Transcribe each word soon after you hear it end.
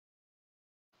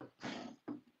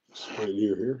Right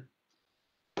here.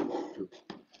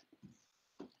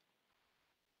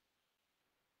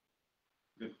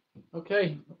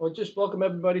 Okay, well, just welcome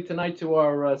everybody tonight to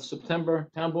our September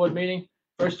Town Board meeting.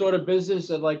 First order of business,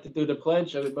 I'd like to do the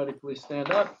pledge. Everybody please stand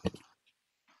up.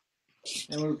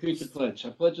 And we'll repeat the pledge. I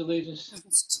pledge allegiance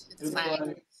to the flag of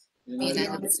the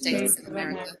United States of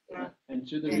America and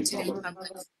to the and to the republic republic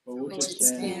for for which which it it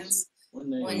stands, one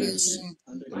one nation, nation,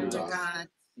 under under God, God,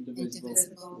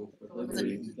 indivisible, with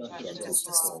liberty and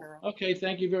justice for all. Okay,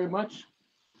 thank you very much.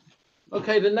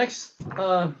 Okay, the next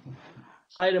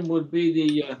item would be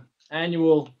the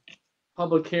annual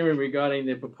public hearing regarding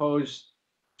the proposed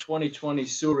 2020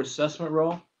 sewer assessment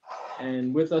roll.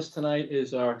 And with us tonight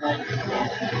is our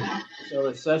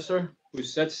assessor who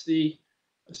sets the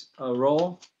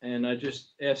roll. And I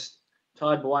just asked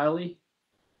Todd Wiley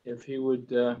if he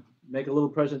would make a little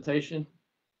presentation,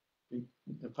 and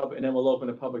then we'll open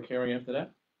a public hearing after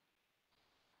that.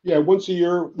 Yeah, once a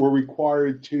year, we're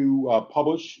required to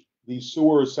publish the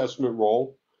sewer assessment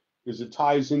roll because it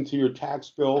ties into your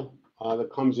tax bill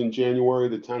that comes in January,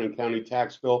 the town and county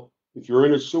tax bill. If you're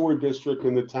in a sewer district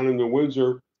in the town of New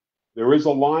Windsor, there is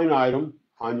a line item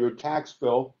on your tax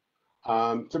bill.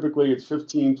 Typically, it's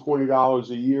 $15, $20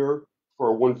 a year for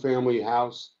a one-family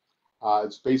house.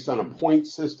 It's based on a point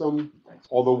system.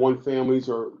 Although one families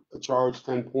are charged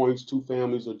 10 points, two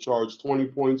families are charged 20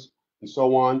 points, and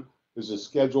so on. There's a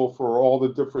schedule for all the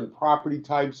different property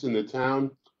types in the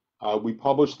town. We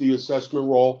publish the assessment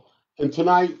roll. And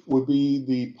tonight would be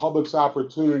the public's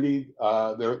opportunity,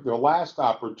 their last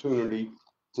opportunity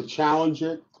to challenge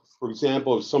it. For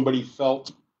example, if somebody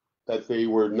felt that they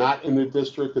were not in the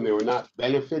district and they were not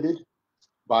benefited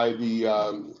by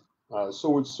the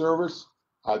sewage service,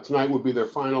 tonight would be their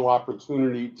final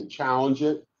opportunity to challenge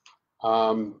it.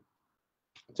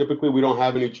 Typically, we don't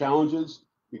have any challenges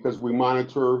because we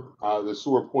monitor the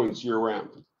sewer points year-round.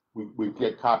 We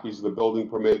get copies of the building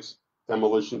permits,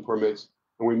 demolition permits,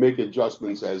 and we make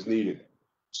adjustments as needed.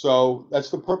 So that's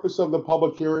the purpose of the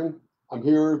public hearing. I'm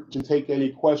here to take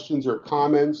any questions or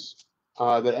comments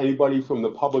that anybody from the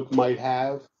public might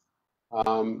have.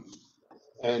 You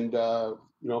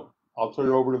know, I'll turn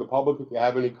it over to the public if you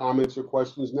have any comments or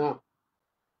questions now.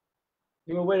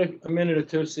 You will wait a minute or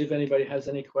two, see if anybody has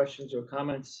any questions or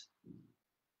comments.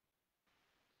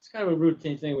 It's kind of a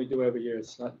routine thing we do every year.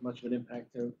 It's not much of an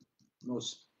impact to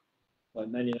most,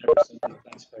 but 99% of the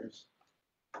taxpayers.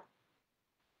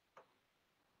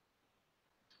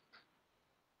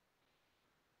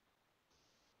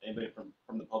 Anybody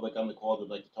from the public on the call that would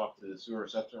like to talk to the sewer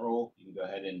assessment roll, you can go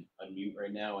ahead and unmute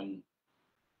right now and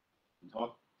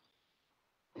talk.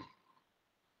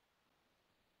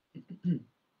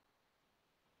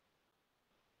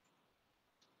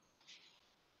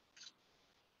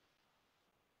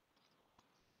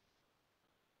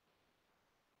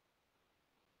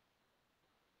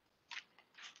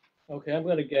 Okay, I'm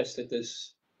going to guess that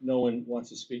no one wants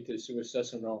to speak to the sewer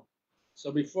assessment roll.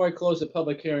 So before I close the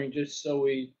public hearing, just so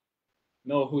we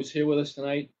know who's here with us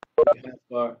tonight, we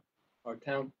have our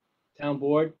town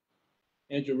board,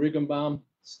 Andrew Riggenbaum,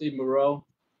 Steve Moreau,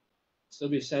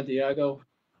 Sylvia Santiago,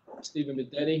 Stephen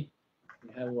Bedetti. We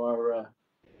have our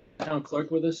town clerk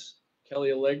with us,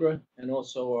 Kelly Allegra, and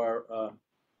also our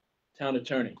town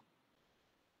attorney.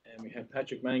 And we have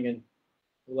Patrick Mangan,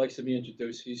 who likes to be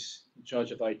introduced. He's in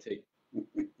charge of IT.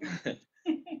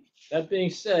 That being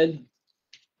said,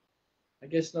 I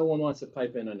guess no one wants to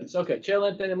pipe in on this. Okay, Chair will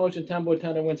entertain a motion, Town Board,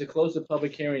 Town of Windsor, to close the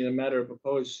public hearing in the matter of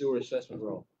proposed sewer assessment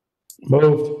roll.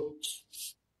 Moved.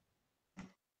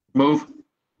 Move.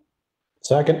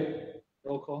 Second.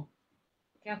 Roll call.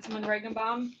 Councilman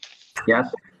Regenbaum,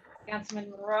 Yes. Councilman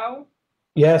Moreau,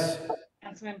 Yes.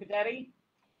 Councilman Bedetti,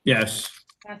 Yes.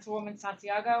 Councilwoman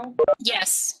Santiago,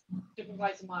 Yes.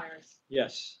 Supervisor Myers.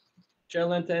 Yes. Chair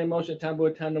will entertain a motion, Town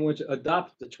Board, Town of Windsor,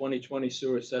 adopt the 2020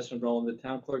 sewer assessment roll, and the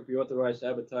town clerk be authorized to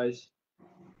advertise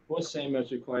for same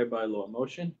as required by law.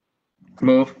 Motion.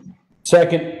 Move.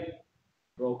 Second.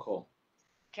 Roll call.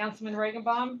 Councilman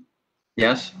Regenbaum,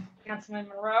 Yes. Councilman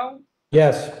Moreau,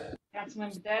 Yes.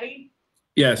 Councilman Bedetti,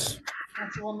 Yes.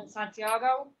 Councilwoman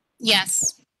Santiago,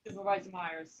 Yes. Supervisor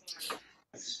Myers.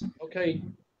 Okay.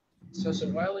 Assessor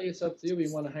Wiley, it's up to you.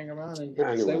 You want to hang around and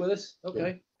Hang stay around. with us?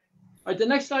 Okay. All right, the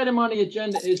next item on the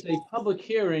agenda is a public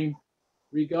hearing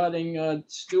regarding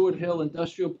Stewart Hill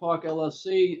Industrial Park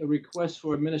LLC, a request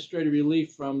for administrative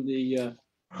relief from the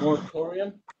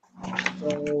moratorium.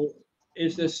 So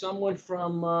is there someone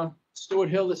from Stewart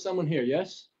Hill? There's someone here,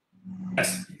 yes?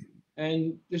 Yes.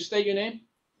 And just state your name.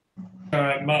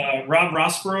 I'm Rob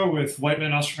Rossborough with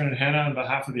Whiteman, Osterman, and Hanna on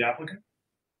behalf of the applicant.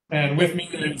 And with me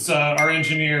is our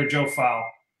engineer, Joe Fowl.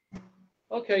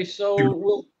 Okay, so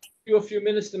we'll give you a few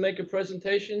minutes to make a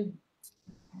presentation.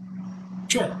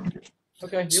 Sure.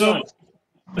 Okay, you're So,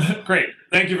 on. great.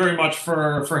 Thank you very much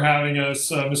for having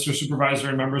us, Mr. Supervisor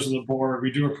and members of the board.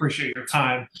 We do appreciate your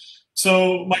time.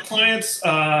 So my clients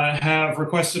have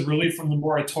requested relief from the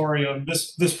moratorium.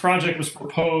 This project was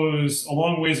proposed a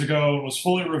long ways ago and was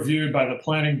fully reviewed by the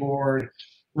planning board,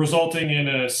 resulting in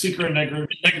a secret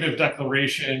negative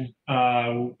declaration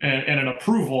and an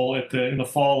approval in the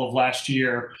fall of last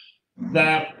year.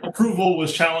 That approval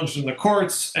was challenged in the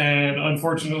courts, and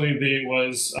unfortunately, it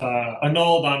was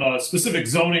annulled on a specific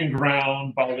zoning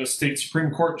ground by the state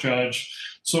Supreme Court judge.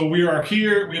 So we are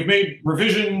here. We have made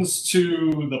revisions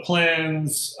to the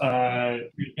plans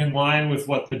in line with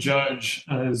what the judge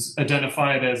has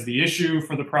identified as the issue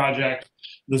for the project,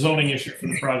 the zoning issue for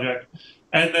the project,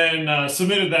 and then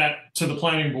submitted that to the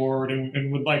planning board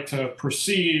and would like to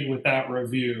proceed with that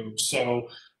review. So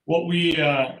what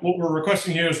we're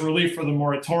requesting here is relief for the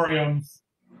moratorium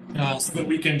so that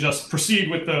we can just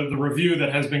proceed with the review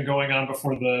that has been going on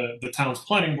before the town's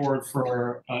planning board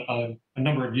for a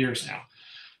number of years now.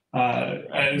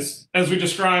 As we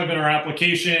described in our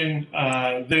application,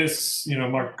 our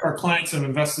clients have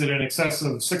invested in excess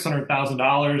of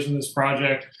 $600,000 in this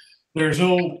project. There's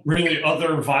no really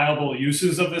other viable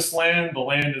uses of this land. The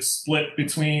land is split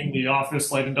between the office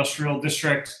light industrial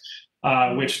district,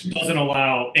 which doesn't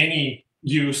allow any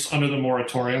use under the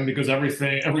moratorium because every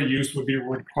use would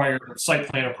require site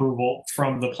plan approval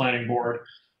from the planning board.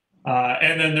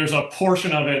 And then there's a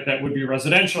portion of it that would be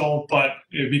residential, but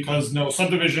because no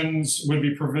subdivisions would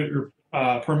be permitted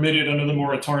under the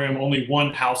moratorium, only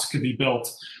one house could be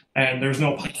built. And there's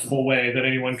no possible way that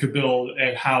anyone could build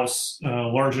a house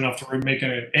large enough to make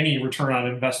any return on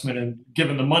investment. And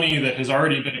given the money that has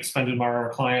already been expended by our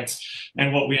clients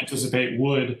and what we anticipate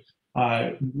would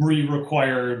be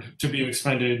required to be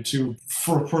expended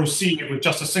for proceed with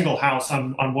just a single house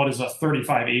on what is a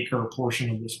 35-acre portion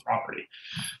of this property.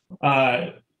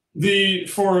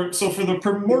 For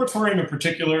the moratorium in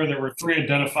particular, there were three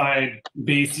identified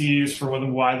bases for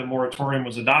why the moratorium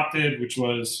was adopted, which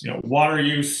was water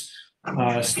use,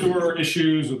 sewer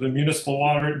issues with the municipal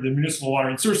water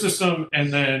and sewer system,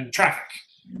 and then traffic.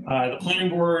 The planning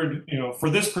board, for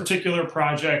this particular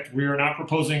project, we are not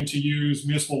proposing to use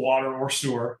municipal water or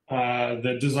sewer.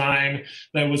 The design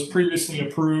that was previously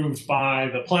approved by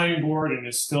the planning board and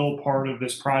is still part of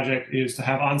this project is to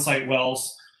have on-site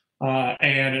wells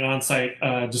and an on-site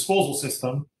disposal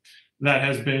system that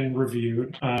has been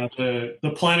reviewed.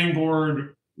 The planning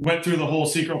board went through the whole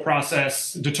SECRO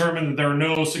process, determined that there are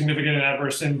no significant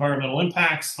adverse environmental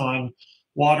impacts on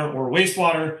water or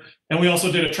wastewater. And we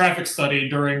also did a traffic study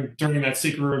during that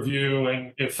SECRO review,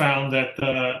 and it found that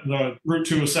the Route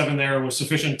 207 there was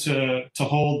sufficient to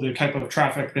hold the type of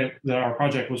traffic that our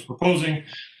project was proposing.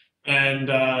 And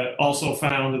also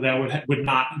found that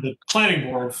the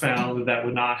planning board found that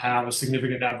would not have a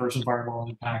significant adverse environmental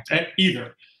impact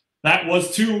either. That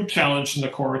was too challenged in the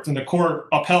court, and the court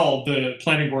upheld the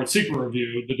planning board SECRO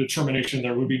review, the determination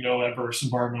there would be no adverse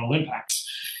environmental impacts.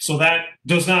 So that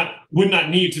would not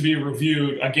need to be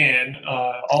reviewed again.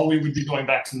 All we would be going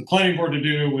back to the planning board to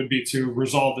do would be to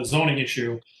resolve the zoning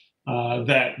issue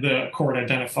that the court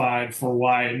identified for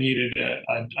why it needed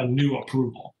a new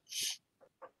approval.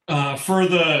 For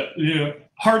the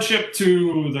hardship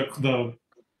to the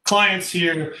clients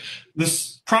here,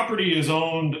 this property is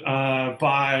owned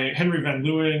by Henry Van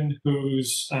Leeuwen,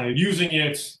 who's using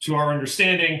it, to our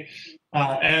understanding,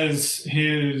 as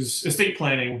his estate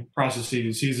planning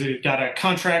processes. He's got a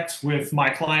contract with my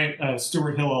client,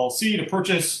 Stewart Hill LLC, to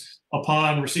purchase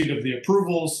upon receipt of the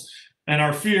approvals. And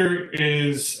our fear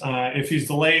is if he's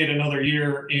delayed another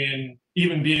year in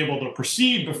even being able to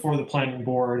proceed before the planning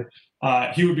board,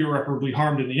 he would be irreparably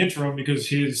harmed in the interim because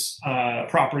his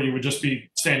property would just be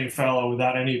standing fallow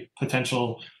without any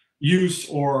potential use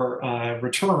or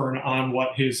return on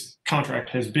what his contract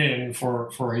has been for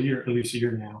a year, at least a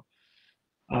year now.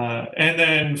 And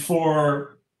then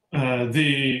for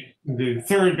the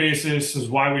third basis is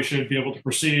why we should be able to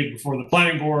proceed before the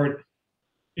planning board.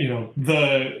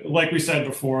 Like we said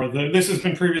before, this has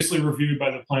been previously reviewed by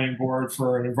the planning board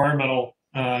for an environmental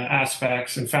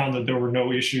aspects and found that there were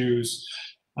no issues.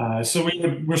 So we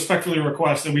would respectfully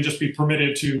request that we just be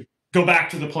permitted to go back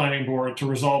to the planning board to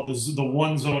resolve the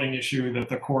one zoning issue that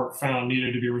the court found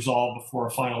needed to be resolved before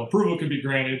a final approval could be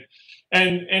granted.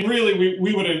 And really,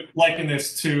 we would liken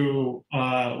this to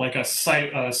like a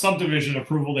subdivision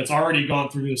approval that's already gone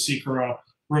through the SECRA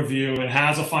review and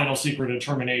has a final SECRA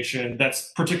determination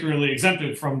that's particularly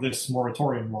exempted from this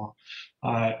moratorium law.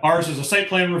 Ours is a site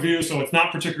plan review, so it's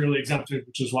not particularly exempted,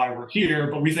 which is why we're here,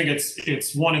 but we think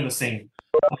it's one and the same.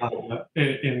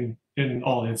 in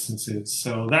all instances.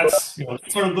 So that's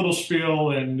that's our little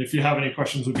spiel, and if you have any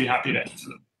questions, we'd be happy to answer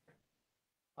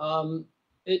them.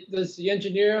 Does the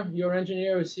engineer, your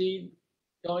engineer, is he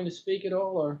going to speak at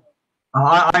all, or?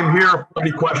 I'm here for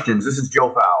any questions. This is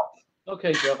Joe Fowl.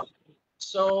 Okay, Joe.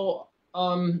 So,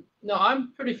 no,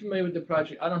 I'm pretty familiar with the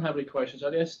project. I don't have any questions.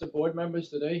 I'd ask the board members,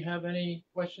 do they have any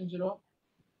questions at all?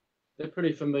 They're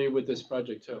pretty familiar with this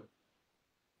project too.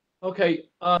 Okay,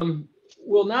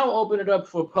 we'll now open it up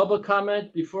for public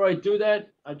comment. Before I do that,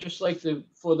 I'd just like to,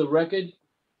 for the record,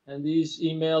 and these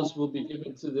emails will be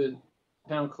given to the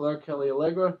town clerk, Kelly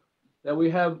Allegra,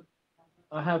 that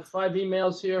I have 5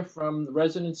 emails here from the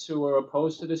residents who are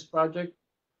opposed to this project.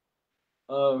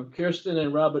 Kirsten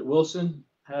and Robert Wilson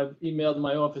have emailed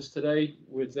my office today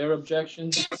with their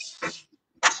objections.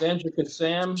 Sandra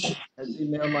Kassam has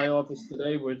emailed my office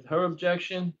today with her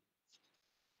objection.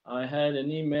 I had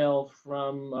an email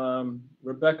from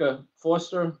Rebecca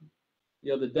Foster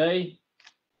the other day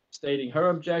stating her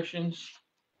objections,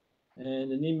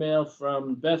 and an email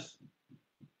from Beth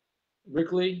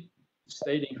Rickley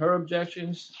stating her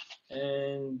objections.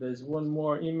 And there's one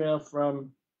more email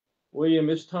from William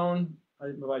Istone,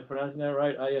 am I pronouncing that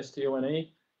right?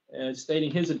 Istone, and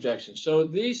stating his objections. So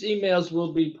these emails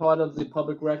will be part of the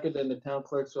public record, and the town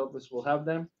clerk's office will have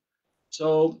them.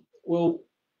 So we'll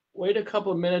wait a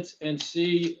couple of minutes and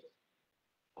see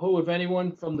who, if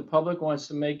anyone from the public, wants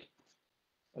to make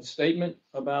a statement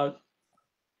about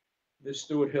the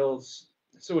Stewart Hill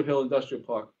Industrial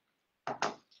Park.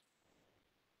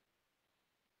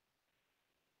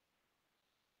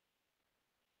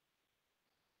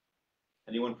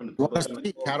 Anyone from the Do I public?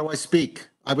 speak? How do I speak?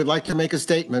 I would like to make a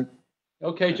statement.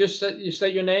 Okay, just you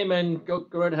state your name and go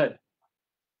right ahead.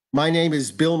 My name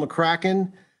is Bill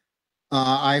McCracken.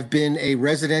 I've been a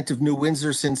resident of New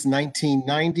Windsor since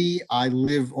 1990. I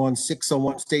live on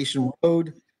 601 Station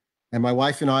Road, and my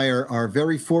wife and I are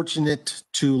very fortunate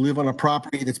to live on a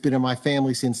property that's been in my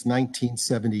family since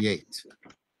 1978.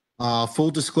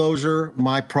 Full disclosure,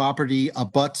 my property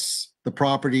abuts the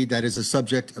property that is a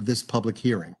subject of this public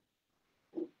hearing.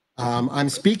 I'm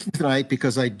speaking tonight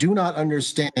because I do not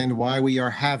understand why we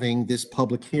are having this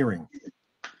public hearing.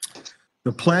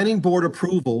 The planning board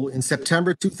approval in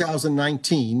September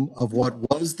 2019 of what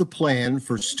was the plan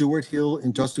for Stewart Hill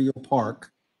Industrial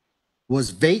Park was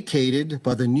vacated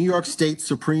by the New York State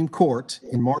Supreme Court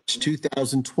in March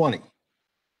 2020.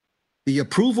 The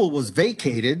approval was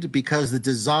vacated because the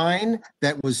design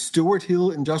that was Stewart Hill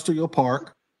Industrial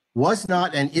Park was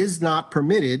not and is not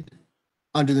permitted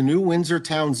under the New Windsor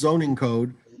Town Zoning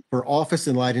Code for office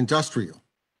and light industrial.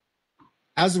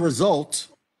 As a result,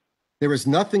 there is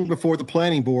nothing before the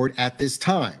planning board at this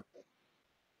time.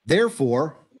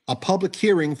 Therefore, a public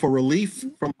hearing for relief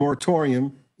from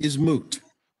moratorium is moot.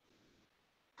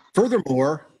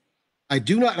 Furthermore, I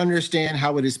do not understand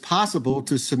how it is possible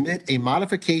to submit a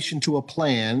modification to a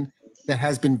plan that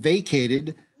has been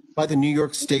vacated by the New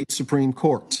York State Supreme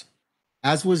Court,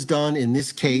 as was done in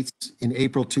this case in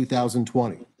April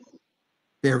 2020.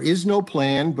 There is no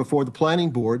plan before the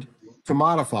planning board to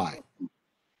modify.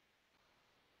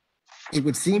 It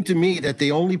would seem to me that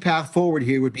the only path forward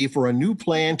here would be for a new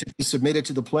plan to be submitted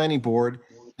to the planning board,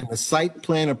 and the site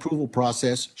plan approval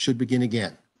process should begin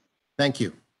again. Thank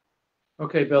you.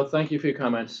 Okay, Bill, thank you for your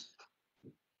comments.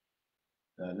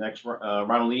 Next,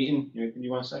 Ronald Eaton, anything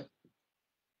you want to say?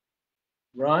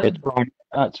 Ron?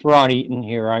 It's Ron Eaton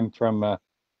here. I'm from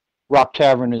Rock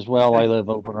Tavern as well. I live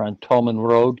over on Tolman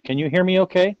Road. Can you hear me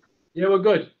okay? Yeah, we're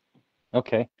good.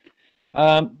 Okay.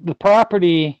 The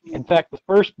property, in fact, the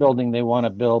first building they want to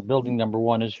build, building number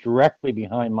 1, is directly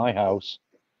behind my house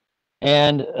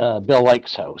and Bill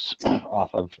Lake's house off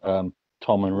of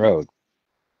Tolman Road.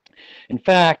 In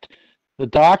fact, the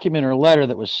document or letter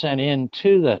that was sent in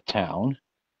to the town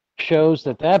shows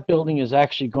that that building is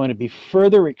actually going to be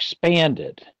further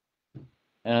expanded.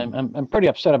 And I'm pretty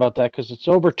upset about that because it's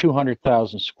over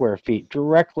 200,000 square feet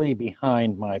directly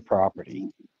behind my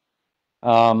property.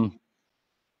 I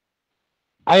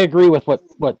agree with what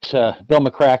Bill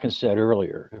McCracken said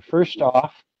earlier. First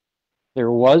off,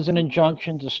 there was an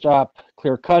injunction to stop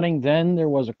clear cutting. Then there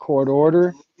was a court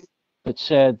order that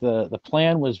said the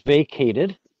plan was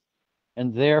vacated,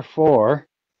 and therefore,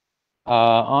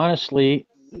 honestly,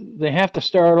 they have to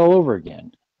start all over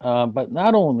again. But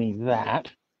not only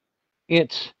that,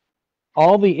 it's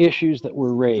all the issues that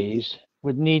were raised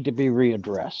would need to be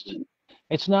readdressed.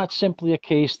 It's not simply a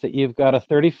case that you've got a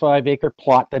 35-acre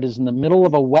plot that is in the middle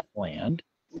of a wetland,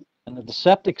 and that the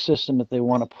septic system that they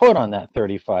want to put on that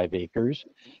 35 acres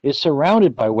is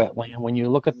surrounded by wetland. When you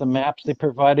look at the maps they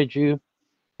provided you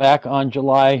back on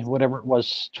July, whatever it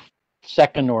was,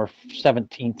 2nd or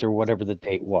 17th or whatever the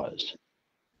date was.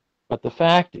 But the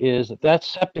fact is that that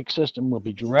septic system will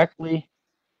be directly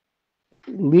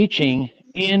leaching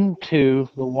into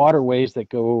the waterways that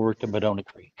go over to Madonna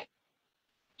Creek.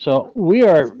 So we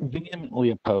are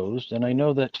vehemently opposed, and I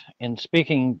know that in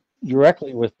speaking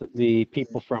directly with the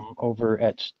people from over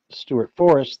at Stewart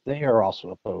Forest, they are also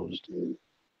opposed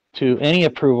to any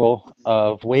approval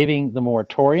of waiving the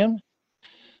moratorium.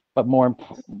 But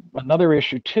another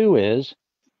issue too is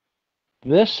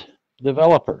this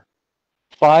developer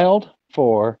filed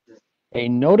for a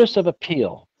notice of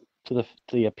appeal to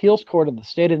the appeals court of the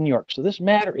state of New York. So this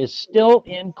matter is still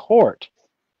in court,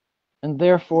 and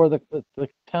therefore the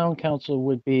town council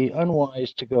would be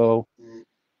unwise to go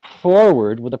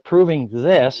forward with approving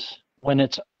this when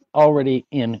it's already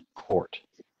in court.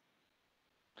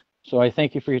 So I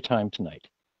thank you for your time tonight.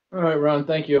 All right, Ron,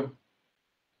 thank you.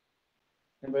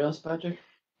 Anybody else, Patrick?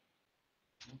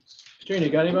 Katrina,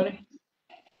 you got anybody?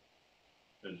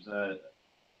 There's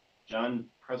John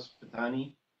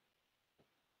Prespatani.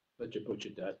 Let you butcher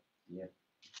that. Yeah.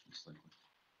 looks like-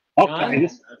 Okay,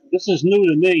 this is new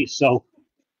to me, so I don't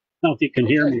know if you can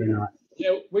hear me or not.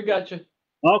 Yeah, we got you.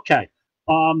 Okay.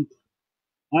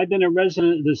 I've been a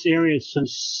resident of this area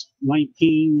since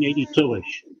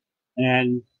 1982-ish,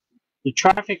 and the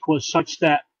traffic was such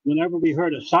that whenever we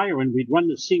heard a siren, we'd run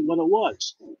to see what it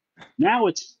was. Now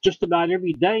it's just about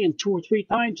every day and 2 or 3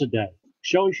 times a day.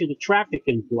 Shows you the traffic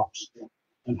influx.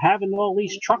 And having all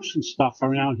these trucks and stuff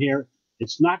around here,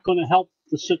 it's not going to help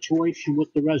the situation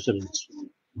with the residents.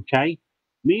 Okay?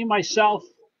 Me and myself,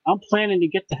 I'm planning to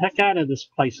get the heck out of this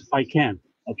place if I can.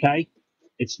 Okay?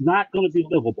 It's not going to be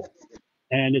livable.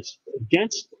 And it's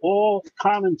against all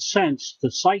common sense to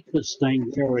cite this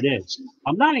thing where it is.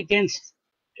 I'm not against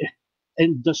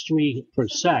industry per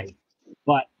se,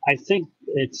 but I think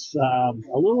it's a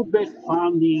little bit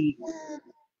on the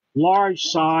large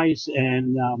size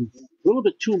and a little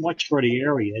bit too much for the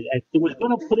area. If they was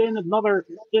going to put in another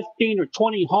 15 or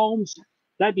 20 homes,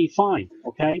 that'd be fine,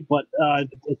 okay? But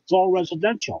it's all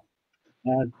residential.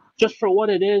 Just for what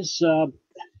it is,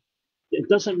 it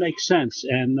doesn't make sense.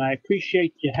 And I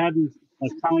appreciate you having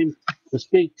time to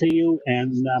speak to you,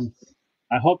 and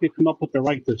I hope you come up with the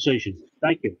right decision.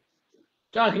 Thank you.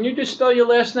 John, can you just spell your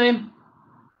last name?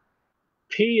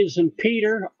 P is in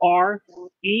Peter, Restopino.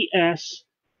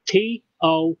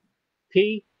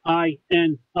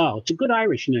 It's a good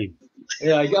Irish name.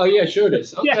 Yeah. Oh, yeah, sure it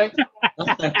is. Okay.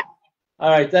 Okay. All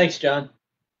right. Thanks, John.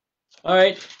 All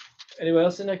right. Anyone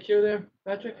else in that queue there,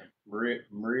 Patrick?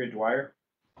 Maria Dwyer.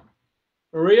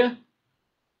 Maria?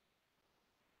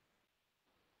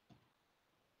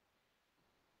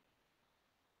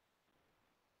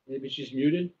 Maybe she's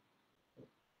muted.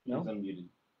 No? She's unmuted.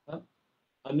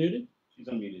 Unmuted? She's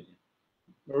unmuted.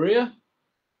 Maria?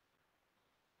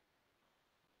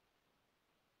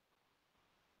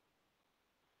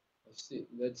 Let's see.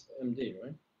 That's MD,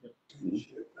 right? Yep.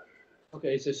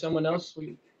 Okay. Is there someone else?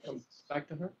 We come back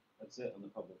to her? That's it on the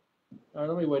public. All right.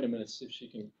 Let me wait a minute. See if she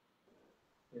can.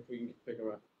 If we can pick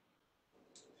her up.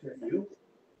 I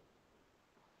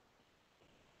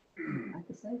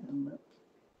could say something, but.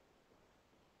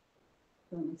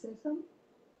 You want me to say something?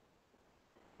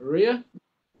 Maria?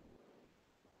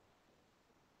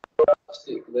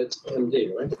 That's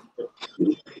MD, right?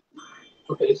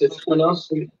 Okay, is there someone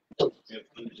else? We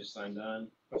just signed on.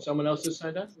 Someone else has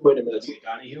signed up? Wait a minute.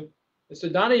 Donahue. Mr.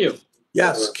 Donahue?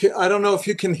 Yes, I don't know if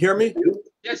you can hear me.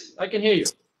 Yes, I can hear you.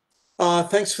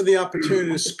 Thanks for the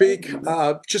opportunity to speak.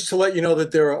 Just to let you know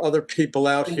that there are other people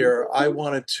out here, I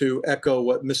wanted to echo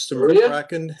what Mr.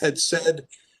 McCracken had said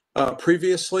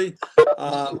previously.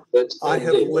 I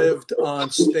have lived on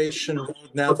Station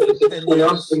Road now for 10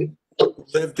 years,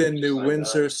 lived in New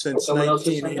Windsor since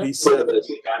 1987.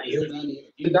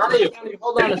 Donahue,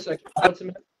 hold on a second. What's the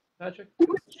matter, Patrick?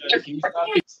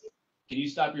 Can you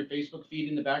stop your Facebook feed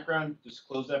in the background? Just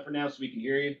close that for now so we can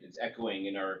hear you. It's echoing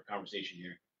in our conversation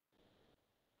here.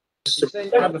 You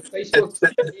saying you have a Facebook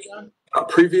feed on?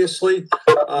 Previously,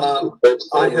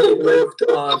 I have lived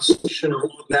on Station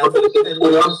Road now for 10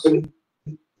 years.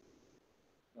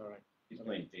 All right. He's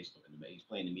playing Facebook he's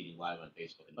playing the meeting live on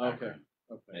Facebook in the background.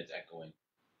 Okay. And it's echoing.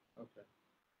 Okay.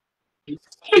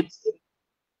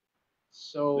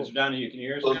 So, Mr. Donahue, can you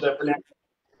hear us? Close that for now.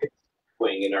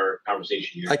 Echoing in our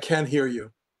conversation here. I can hear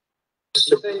you.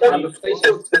 you saying you have a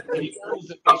Facebook Can you close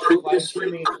the Facebook live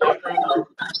streaming in the background?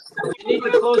 You need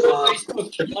to close the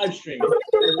Facebook live streaming.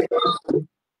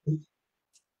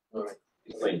 All right.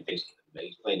 He's playing Facebook.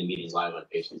 He's playing the meeting live on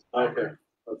Facebook. Okay.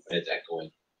 And it's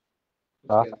echoing.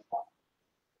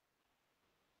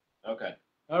 Okay.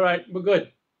 All right, we're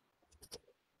good.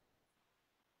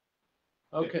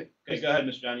 Okay. Okay, go ahead,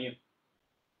 Mr. Donahue.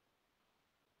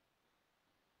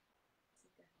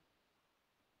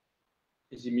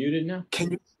 Is he muted now?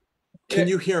 Can Yeah.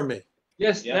 you hear me?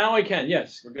 Yes, Yeah. now I can.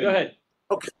 Yes. We're good. Go ahead.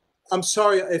 I'm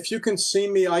sorry, if you can see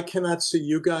me, I cannot see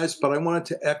you guys, but I wanted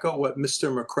to echo what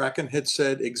Mr. McCracken had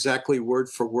said exactly word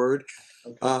for word.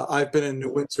 Okay. I've been a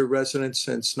New Windsor resident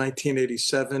since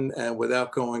 1987, and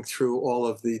without going through all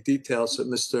of the details that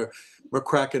Mr.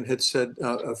 McCracken had said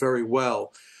very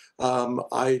well,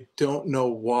 I don't know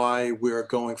why we're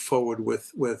going forward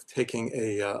with taking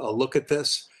a look at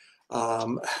this.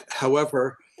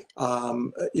 However,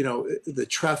 the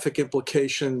traffic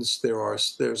implications,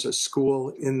 there's a school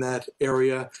in that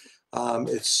area.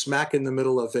 It's smack in the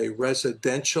middle of a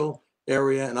residential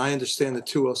area, and I understand the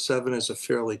 207 is a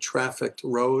fairly trafficked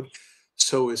road.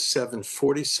 So is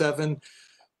 747,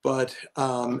 but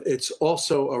it's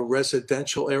also a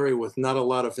residential area with not a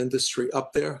lot of industry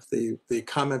up there. The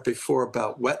comment before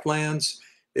about wetlands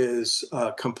is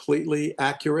completely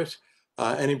accurate.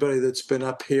 Anybody that's been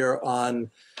up here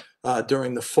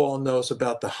during the fall knows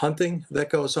about the hunting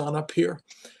that goes on up here.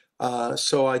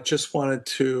 So I just wanted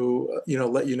to,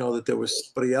 let you know that there was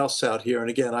somebody else out here. And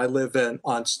again, I live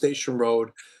on Station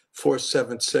Road,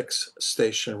 476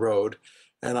 Station Road.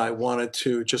 And I wanted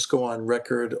to just go on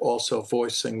record also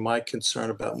voicing my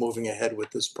concern about moving ahead with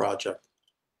this project.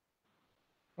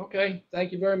 Okay.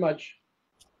 Thank you very much.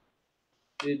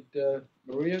 Did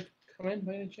Maria come in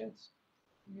by any chance?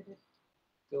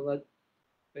 Still not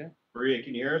there? Maria,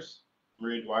 can you hear us?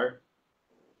 Maria Dwyer?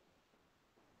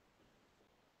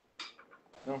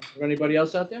 No. Is there anybody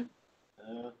else out there?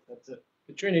 That's it.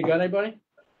 Katrina, you got anybody?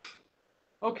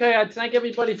 Okay, I thank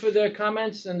everybody for their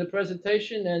comments and the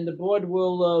presentation, and the board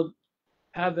will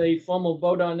have a formal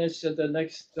vote on this at the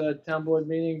next town board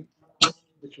meeting,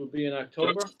 which will be in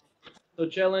October. So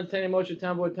Chair will entertain a motion,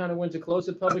 Town Board, Town of Windsor, close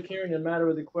the public hearing in matter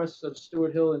of the request of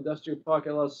Stewart Hill Industrial Park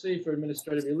LLC for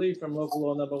administrative relief from local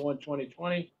law number 1,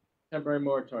 2020, temporary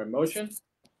moratorium. Motion?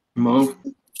 Move.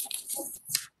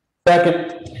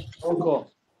 Second. Roll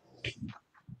call.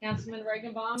 Councilman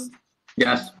Regenbaum,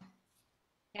 Yes.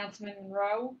 Councilman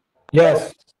Monroe,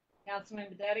 Yes. Councilman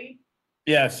Bedetti,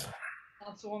 Yes.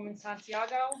 Councilwoman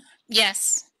Santiago,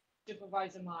 Yes.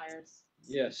 Supervisor Myers.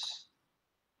 Yes.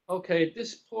 Okay, at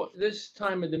this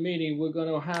time of the meeting, we're going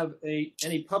to have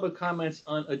any public comments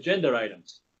on agenda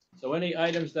items. So any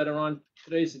items that are on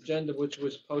today's agenda, which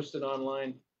was posted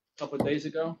online a couple of days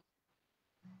ago.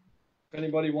 If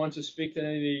anybody wants to speak to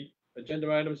any of the agenda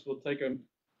items, we'll take a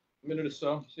minute or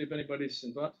so, see if anybody's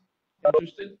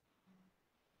interested.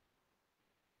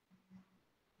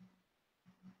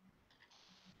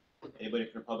 Anybody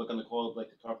from the public on the call who'd like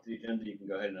to talk to the agenda, you can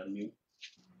go ahead and unmute.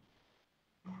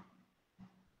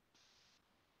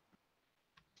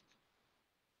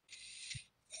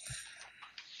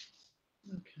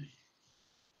 Okay.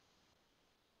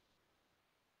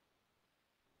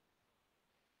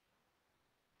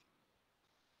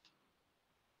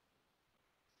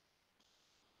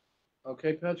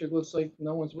 Okay, Patrick, looks like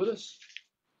no one's with us.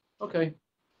 Okay,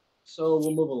 so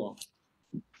we'll move along.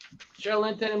 Chair will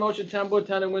entertain a motion, Town Board,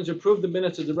 Town of Windsor, approve the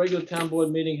minutes of the regular Town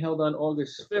Board meeting held on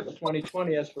August 5th,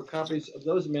 2020, as per copies of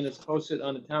those minutes posted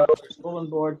on the Town Clerk's bulletin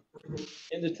board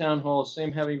in the Town Hall,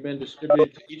 same having been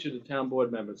distributed to each of the Town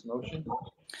Board members. Motion?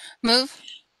 Move.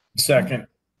 Second.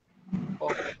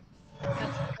 Okay.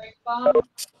 Councilman Regenbaum,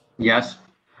 Yes.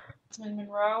 Councilman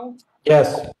Monroe,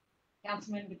 Yes.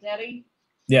 Councilman Bedetti,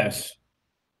 Yes.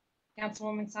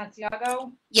 Councilwoman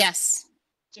Santiago, Yes.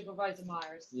 Supervisor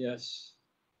Myers. Yes.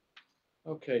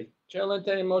 Okay, Chair will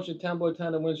entertain a motion, Town Board,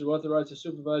 Town of Windsor, authorize the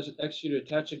supervisor to execute an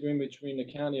attached agreement between the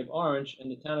County of Orange and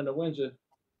the Town of Windsor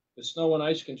for snow and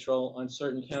ice control on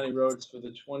certain county roads for the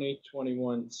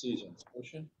 2021 season.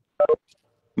 Motion?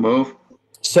 Move.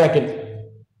 Second.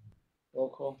 Roll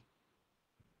call.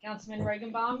 Councilman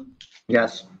Regenbaum,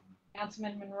 Yes.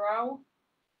 Councilman Monroe,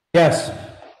 Yes.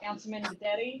 Councilman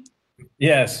Bedetti,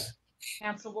 Yes.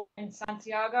 Councilwoman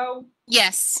Santiago,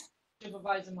 Yes.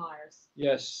 Supervisor Myers.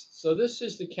 Yes, so this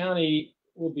is the county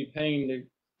will be paying the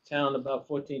town about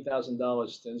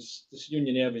 $14,000. This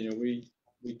Union Avenue, we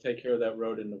take care of that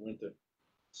road in the winter,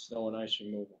 snow and ice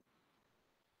removal.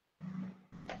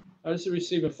 This is a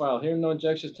receive and file. Hearing no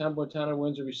objections, Town Board, Town of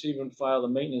Windsor, receive and file a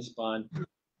maintenance bond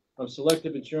from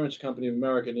Selective Insurance Company of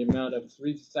America in the amount of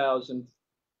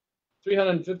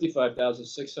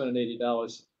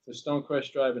 $355,680 for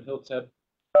Stonecrest Drive and Hilltop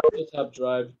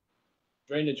Drive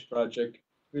drainage project,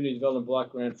 community development block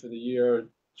grant for the year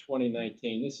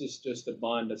 2019. This is just a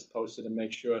bond that's posted to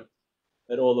make sure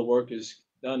that all the work is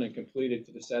done and completed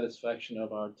to the satisfaction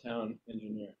of our town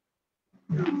engineer.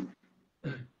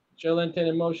 Chair will entertain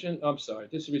a motion, I'm sorry,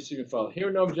 this is receive and file.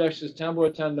 Hearing no objections, Town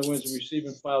Board, Town of Windsor, receive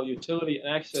and file utility and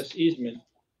access easement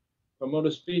for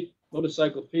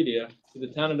Motorcyclepedia to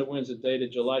the Town of Windsor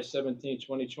dated July 17,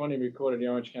 2020, recorded in the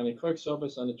Orange County Clerk's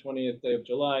Office on the 20th day of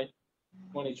July,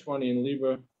 2020, in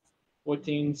Libra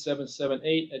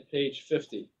 14778 at page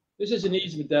 50. This is an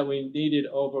easement that we needed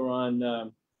over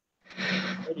on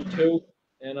 32,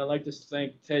 and I'd like to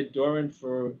thank Ted Doran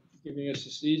for giving us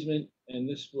this easement, and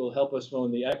this will help us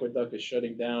when the aqueduct is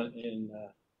shutting down in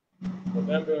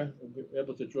November. We'll be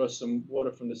able to draw some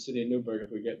water from the city of Newburgh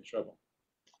if we get in trouble.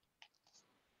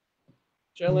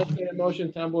 Chair will entertain a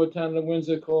motion, Town Board, Town of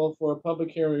Windsor, call for a public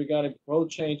hearing regarding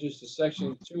proposed changes to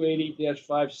section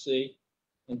 280-5C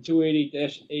and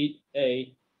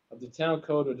 280-8A of the Town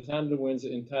Code of the Town of Windsor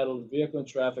entitled Vehicle and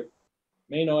Traffic,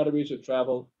 Main Arteries of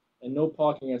Travel, and No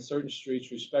Parking on Certain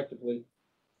Streets, respectively.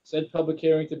 Said public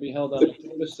hearing to be held on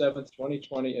October 7th,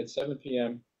 2020 at 7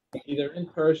 p.m., either in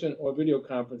person or video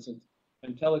conference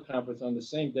and teleconference on the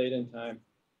same date and time,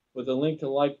 with a link to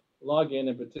log in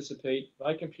and participate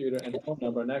by computer and phone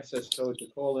number and access code to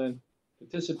call in,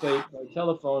 participate by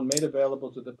telephone made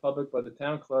available to the public by the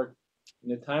town clerk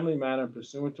in a timely manner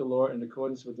pursuant to law in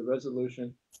accordance with the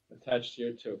resolution attached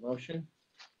here too. Motion?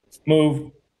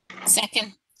 Move.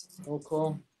 Second. Roll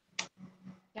call?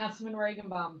 Councilman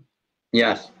Regenbaum,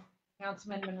 Yes.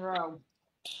 Councilman Monroe,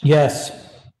 Yes.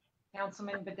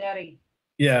 Councilman Bedetti,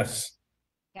 Yes.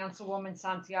 Councilwoman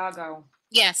Santiago,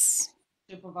 Yes.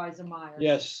 Supervisor Myers.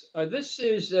 Yes, this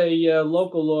is a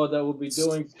local law that we'll be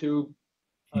doing to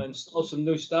install some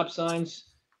new stop signs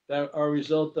that are a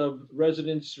result of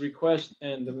residents' request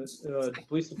and the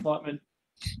police department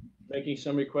making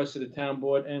some requests to the town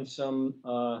board, and some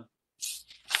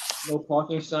no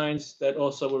parking signs that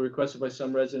also were requested by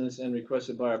some residents and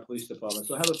requested by our police department.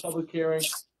 So I have a public hearing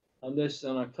on this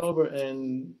in October,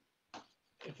 and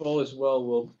if all is well,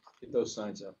 we'll get those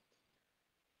signs up.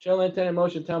 Chair will entertain a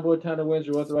motion, Town Board, Town of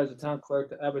Windsor, authorize the town clerk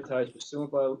to advertise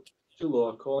pursuant to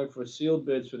law, calling for sealed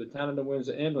bids for the Town of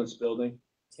Windsor Ambulance Building,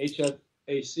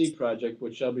 HFAC project,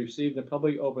 which shall be received in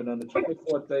public open on the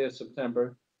 24th day of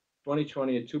September,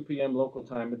 2020 at 2 p.m. local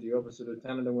time at the office of the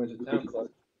Town of Windsor Town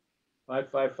Clerk,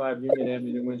 555 Union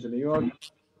Avenue, Windsor, New York.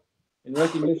 In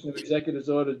recognition of Executive's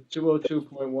Order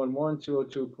 202.11,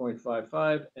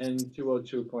 202.55, and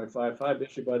 202.55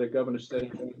 issued by the Governor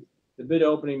stating the bid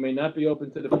opening may not be open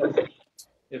to the public.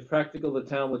 If practical, the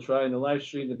town will try and live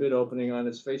stream the bid opening on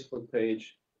its Facebook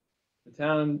page. The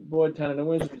Town Board, Town of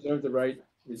Windsor reserves the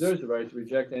right to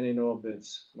reject any and all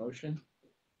bids. Motion?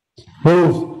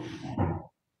 Move.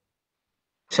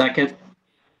 Second.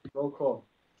 Roll call?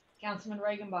 Councilman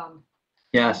Regenbaum,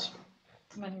 Yes.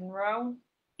 Councilman Monroe,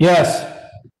 Yes.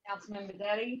 Councilman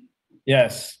Bedetti,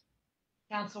 Yes.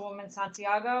 Councilwoman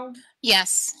Santiago,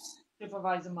 Yes.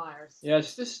 Supervisor Myers.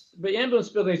 Yes, the ambulance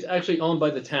building is actually owned by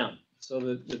the town. So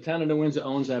the Town of New Windsor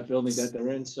owns that building that they're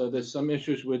in. So there's some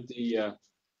issues with the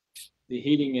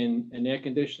heating and air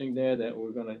conditioning there that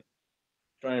we're gonna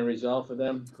try and resolve for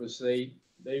them, because they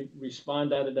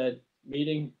respond out of that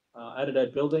meeting, out of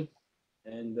that building.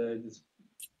 And it's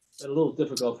been a little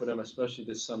difficult for them, especially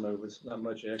this summer with not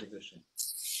much air conditioning.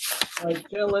 All right,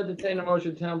 Chair will entertain a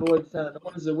motion, Town Board, Town of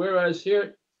Windsor, whereas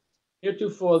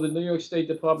heretofore, the New York State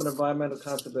Department of Environmental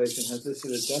Conservation has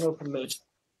issued a general permit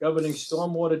governing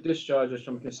stormwater discharges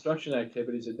from construction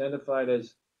activities identified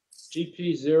as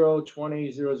GP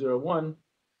 020001,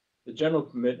 the general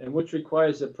permit, and which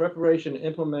requires the preparation and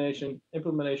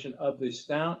implementation of the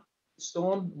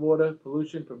stormwater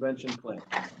pollution prevention plan.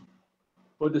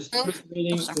 For this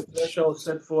meeting, the threshold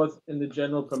set forth in the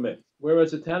general permit.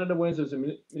 Whereas the Town of New Windsor is a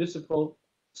municipal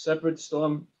separate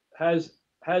storm has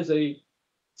a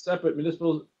separate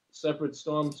municipal separate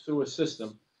storm sewer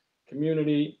system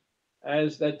community,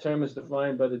 as that term is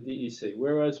defined by the DEC.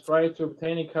 Whereas prior to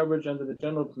obtaining coverage under the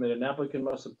general permit, an applicant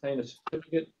must obtain a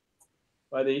certificate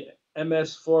by the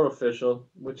MS4 official,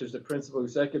 which is the principal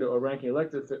executive or ranking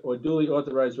elected or duly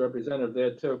authorized representative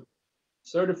thereto,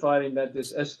 certifying that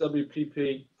this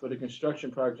SWPP for the construction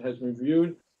project has been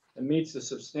reviewed and meets the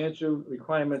substantial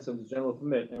requirements of the general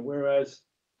permit. And whereas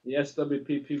the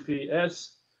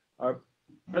SWPPS are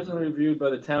presently reviewed by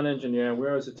the town engineer, and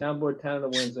whereas the Town Board, Town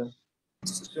of Windsor,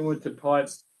 pursuant to Part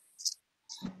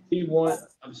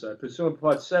pursuant to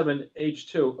Part 7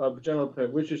 H2 of general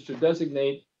permit, wishes to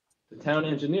designate the town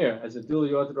engineer as a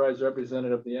duly authorized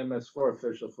representative of the MS4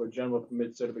 official for general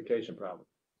permit certification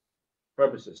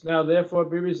purposes. Now, therefore,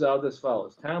 be resolved as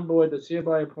follows. Town Board does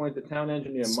hereby appoint the town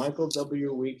engineer, Michael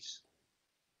W. Weeks,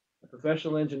 a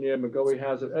professional engineer, McGoey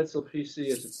Hazard Etzel PC,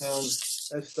 as the town's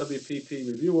SWPP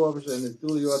review officer and is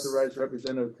duly authorized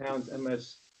representative of town's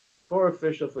MS4 4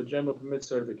 official for general permit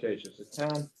certifications. The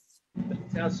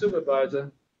town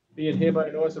supervisor being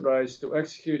hereby authorized to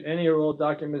execute any or all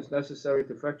documents necessary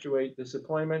to effectuate this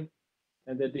appointment,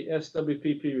 and that the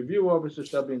SWPP review officer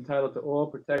shall be entitled to all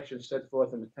protections set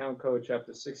forth in the Town Code,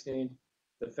 Chapter 16,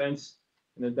 Defense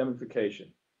and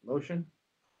Indemnification. Motion?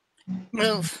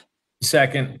 Move.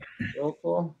 Second. Roll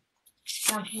call?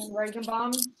 Councilman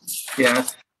Regenbaum,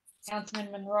 Yes.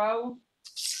 Councilman Monroe,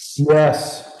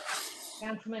 Yes.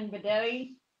 Councilman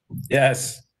Bedetti,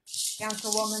 Yes.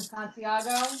 Councilwoman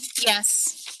Santiago,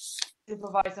 Yes.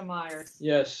 Supervisor Myers.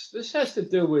 Yes, this has to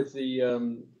do with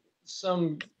the,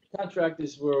 some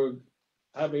contractors were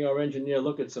having our engineer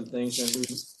look at some things, and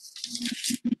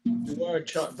we were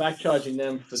back charging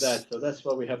them for that, so that's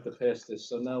why we have to pass this.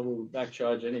 So now we'll back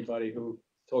charge anybody who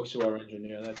talks to our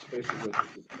engineer. That's basically what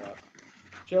this is about.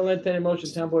 Chair will entertain a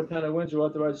motion, Town Board, Town of Windsor,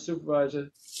 authorize the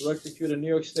supervisor to execute a New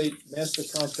York State master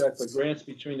contract for grants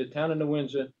between the Town of New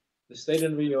Windsor, the State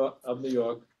of New York,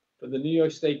 for the New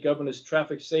York State Governor's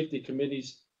Traffic Safety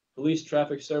Committee's Police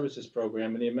Traffic Services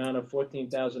Program in the amount of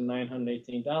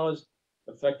 $14,918,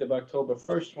 effective October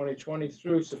 1st, 2020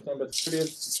 through September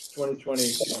 30th,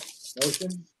 2020.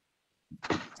 Motion?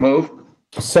 Move.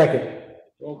 Second.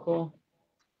 Roll call?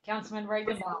 Councilman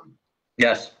Regenbaum,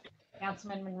 Yes.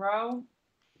 Councilman Monroe,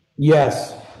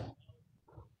 Yes.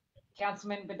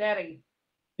 Councilman Bedetti,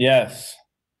 Yes.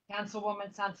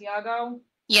 Councilwoman Santiago,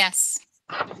 Yes.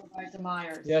 Supervisor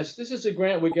Myers. Yes, this is a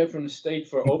grant we get from the state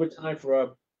for overtime for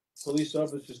our police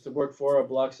officers to work 4 hour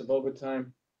blocks of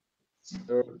overtime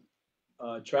for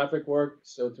traffic work,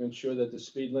 so to ensure that the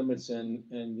speed limits and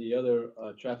the other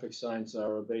traffic signs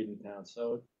are obeyed in town.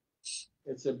 So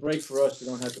it's a break for us. We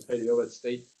don't have to pay the overhead.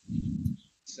 State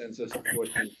sends us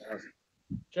 $14,000.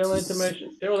 Chair will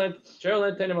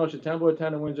entertain a motion. Town Board,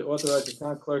 Town of Windsor, authorize the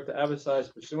town clerk to advertise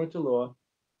pursuant to law,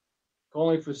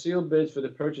 calling for sealed bids for the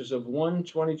purchase of one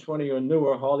 2020 or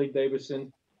newer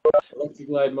Harley-Davidson Electric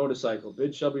Glide motorcycle.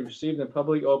 Bids shall be received and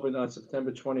publicly opened on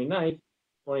September 29th,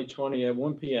 2020 at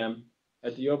 1 p.m.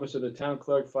 at the office of the town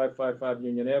clerk, 555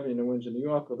 Union Avenue, New Windsor, New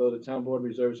York, although the town board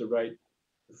reserves the right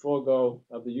to forego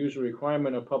of the usual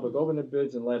requirement of public opening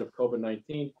bids in light of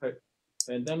COVID-19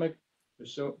 pandemic,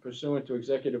 pursuant to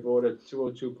Executive Order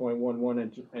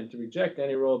 202.11, and to reject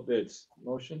any roll bids.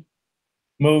 Motion?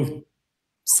 Move.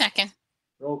 Second.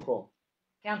 Roll call?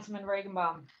 Councilman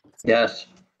Regenbaum, Yes.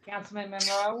 Councilman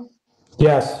Monroe,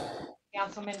 Yes.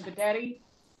 Councilman Bedetti,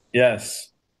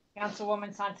 Yes.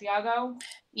 Councilwoman Santiago,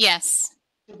 Yes.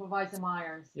 Supervisor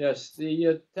Myers. Yes,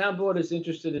 the town board is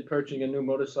interested in purchasing a new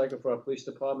motorcycle for our police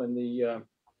department. The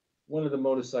one of the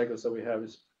motorcycles that we have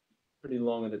is pretty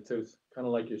long in the tooth, kind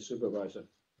of like your supervisor.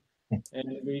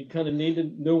 And we kind of need a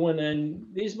new one. And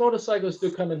these motorcycles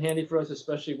do come in handy for us,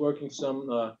 especially working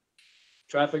some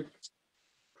traffic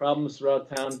problems throughout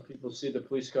town. People see the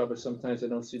police car, but sometimes they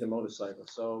don't see the motorcycle.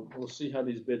 So we'll see how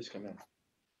these bids come in.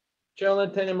 Chair will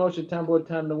entertain a motion, Town Board,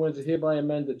 Town of New Windsor hereby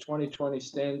amend the 2020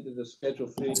 standard schedule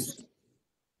fees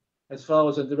as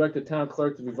follows, and direct the town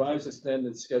clerk to revise the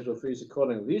standard schedule fees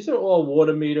accordingly. These are all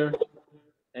water meter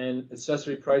and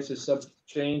accessory prices subject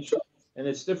to change, and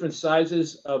it's different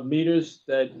sizes of meters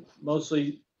that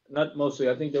not mostly,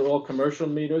 I think they're all commercial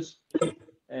meters,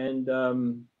 and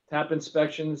tap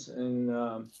inspections, and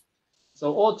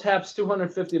so all taps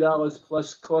 $250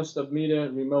 plus cost of meter,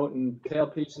 remote, and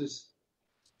tailpieces.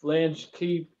 Flange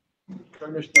key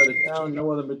furnished by the town.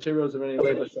 No other materials or any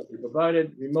labor shall be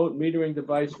provided. Remote metering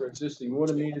device for existing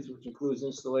water meters, which includes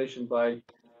installation by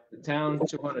the town,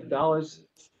 $200,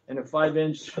 and a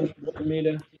 5-inch water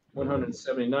meter,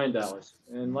 $179.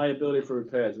 And liability for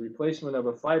repairs. Replacement of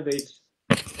a 5/8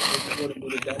 water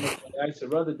meter damaged by ice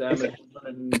or other damage,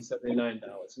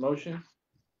 $179. Motion?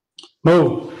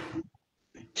 Move.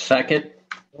 Second.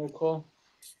 Roll call?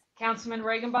 Councilman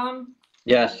Regenbaum,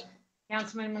 Yes.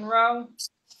 Councilman Monroe,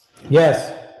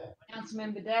 Yes.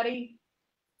 Councilman Bedetti,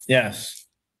 Yes.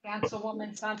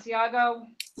 Councilwoman Santiago,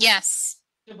 Yes.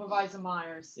 Supervisor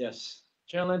Myers. Yes.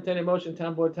 Chair will entertain a motion,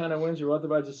 Town Board, Town of Windsor,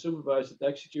 authorize the supervisor to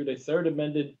execute a third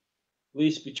amended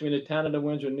lease between the Town of New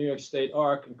Windsor and New York State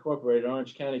ARC Incorporated,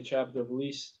 Orange County chapter of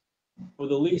lease, for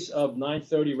the lease of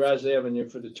 930 Raz Avenue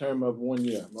for the term of 1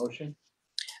 year. Motion?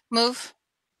 Move.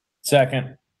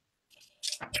 Second.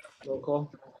 Roll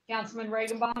call? Councilman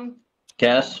Regenbaum,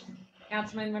 Yes.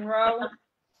 Councilman Monroe,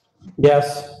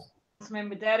 Yes. Councilman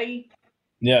Bedetti,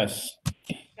 Yes.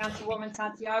 Councilwoman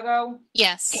Santiago,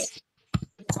 Yes.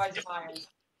 Supervisor Myers.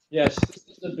 Yes, this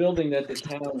is the building that the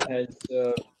town has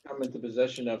come into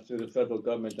possession of through the federal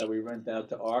government that we rent out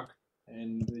to ARC,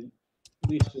 and the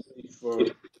lease will be for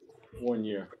 1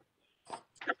 year.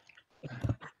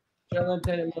 Chair will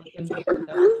entertain a motion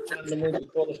to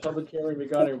call the public hearing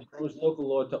regarding a proposed local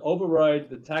law to override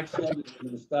the tax levy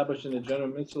established in the general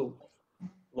municipal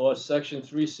law, section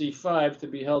 3C5, to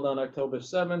be held on October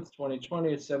 7th,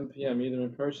 2020 at 7 p.m., either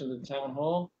in person at the Town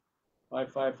Hall,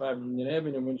 555 Union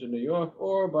Avenue, Windsor, New York,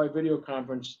 or by video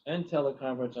conference and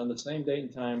teleconference on the same date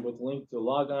and time with link to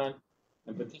log on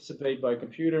and participate by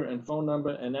computer and phone number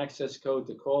and access code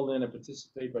to call in and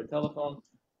participate by telephone,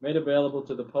 made available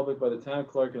to the public by the town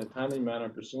clerk in a timely manner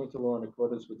pursuant to law in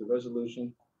accordance with the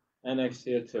resolution annexed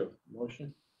here too.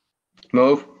 Motion?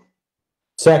 Move.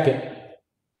 Second.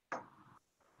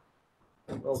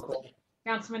 Roll call.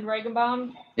 Councilman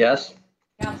Regenbaum, Yes.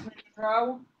 Councilman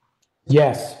Monroe,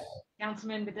 Yes.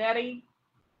 Councilman Bedetti,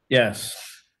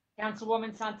 Yes.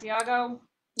 Councilwoman Santiago,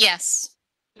 Yes.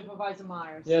 Supervisor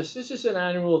Myers. Yes, this is an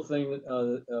annual thing,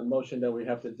 a motion that we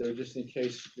have to do just in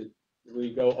case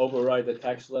we go override the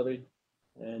tax levy.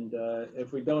 And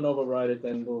if we don't override it,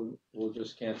 then we'll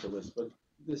just cancel this. But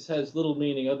this has little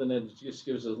meaning other than it just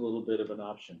gives us a little bit of an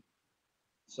option.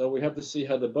 So we have to see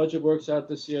how the budget works out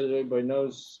this year. As everybody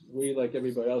knows, we, like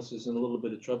everybody else, is in a little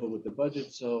bit of trouble with the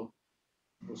budget. So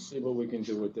we'll see what we can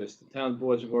do with this. The town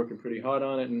boards are working pretty hard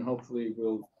on it, and hopefully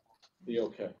we'll be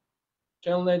okay.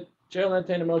 Chair will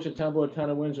entertain a motion, Town Board, Town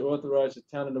of Windsor, authorize the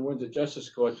Town of the Windsor Justice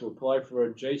Court to apply for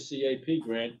a JCAP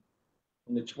grant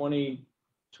in the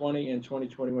 2020 and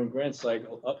 2021 grant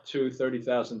cycle up to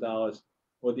 $30,000,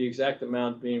 or the exact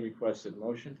amount being requested.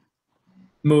 Motion?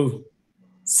 Move.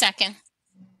 Second.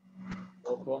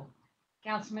 Roll call.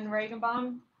 Councilman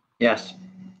Regenbaum, Yes.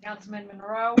 Councilman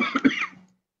Monroe,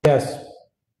 Yes.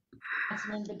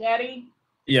 Councilman Bedetti,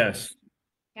 Yes.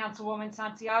 Councilwoman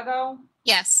Santiago,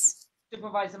 Yes.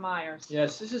 Supervisor Myers.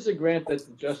 Yes, this is a grant that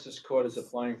the Justice Court is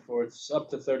applying for. It's up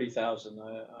to $30,000.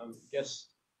 I guess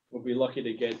we'll be lucky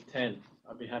to get 10.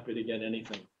 I'd be happy to get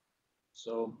anything.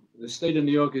 So the state of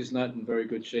New York is not in very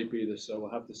good shape either, so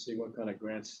we'll have to see what kind of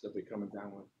grants that we're coming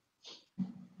down with.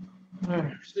 All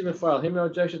right, receive and file. Hearing no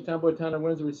objection, Town Board, Town of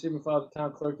Windsor, receive and file the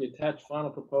town clerk the attached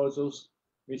final proposals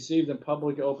received in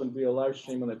public open via live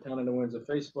stream on the Town of the Windsor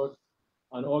Facebook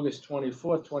on August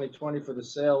 24th, 2020 for the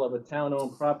sale of a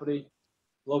town-owned property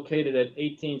located at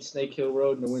 18 Snake Hill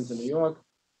Road, New Windsor, New York,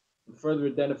 and further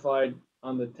identified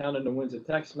on the Town of New Windsor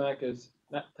tax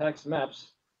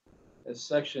maps as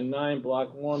Section 9,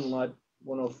 Block 1, Lot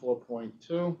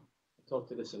 104.2. I'll talk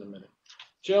to this in a minute.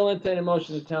 Chair will entertain a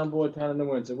motion to Town Board, Town of New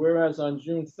Windsor. Whereas on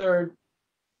June 3rd,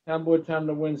 Town Board, Town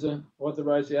of New Windsor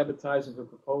authorized the advertising for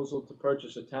proposal to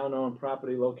purchase a town-owned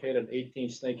property located at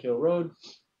 18 Snake Hill Road,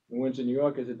 New Windsor, New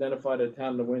York, is identified at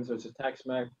Town of New Windsor as a tax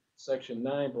map, Section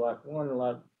 9, Block 1,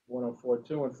 Lot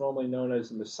 104.2, and formerly known as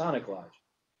the Masonic Lodge.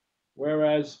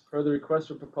 Whereas, per the request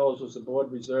for proposals, the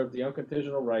board reserved the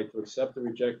unconditional right to accept or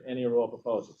reject any or all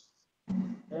proposals.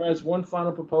 Whereas one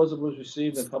final proposal was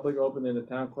received and public opened in the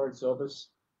town clerk's office,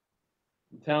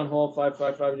 Town Hall,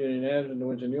 555 Union Avenue, New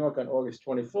Windsor, New York, on August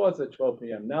 24th at 12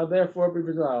 p.m. Now therefore be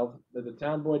resolved that the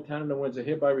Town Board, Town of New Windsor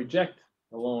hereby reject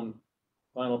the lone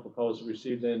final proposal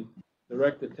received and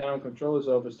direct the Town Controller's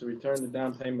Office to return the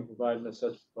down payment provided in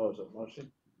such proposal. Motion?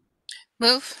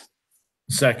 Move.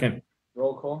 Second.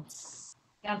 Roll call.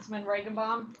 Councilman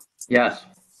Regenbaum, Yes.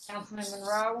 Councilman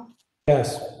Monroe,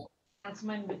 Yes.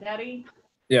 Councilman Bedetti,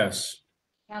 Yes.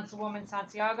 Councilwoman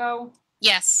Santiago,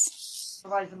 Yes.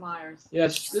 Supervisor Myers.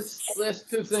 Yes, this last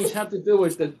two things have to do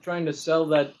with trying to sell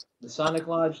that Masonic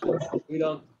Lodge.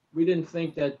 We didn't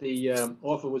think that the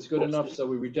offer was good enough, so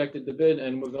we rejected the bid,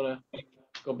 and we're gonna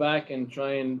go back and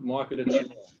try and market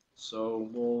it. So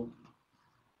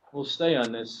we'll stay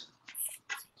on this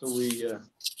till we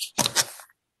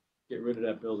get rid of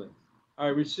that building. All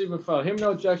right, receive and file. Hearing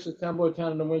no objection, Town Board,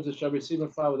 Town of New Windsor shall receive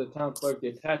and file with the town clerk the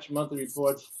attached monthly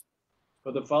reports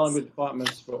for the following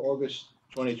departments for August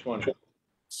 2020.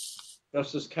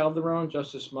 Justice Calderon,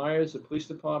 Justice Myers, the Police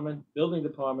Department, Building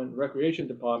Department, Recreation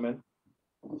Department,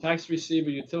 Tax Receiver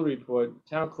Utility Report,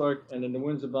 Town Clerk, and the New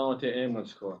Windsor Volunteer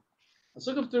Ambulance Corps. I was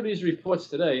looking through these reports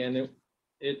today, and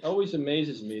it always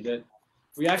amazes me that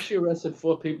we actually arrested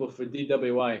 4 people for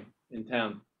DWI in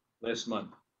town last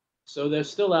month. So they're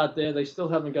still out there. They still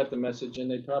haven't got the message, and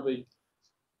they probably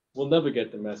will never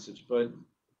get the message. But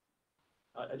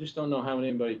I just don't know how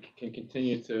anybody can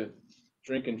continue to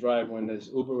drink and drive when there's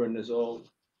Uber and there's all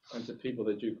kinds of people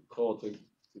that you call to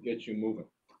get you moving.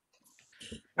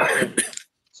 Okay.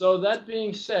 So that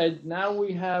being said, now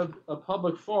we have a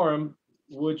public forum,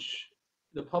 which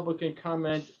the public can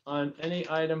comment on any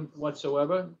item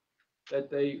whatsoever that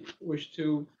they wish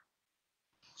to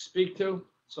speak to.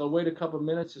 So I'll wait a couple of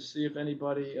minutes to see if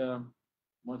anybody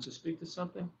wants to speak to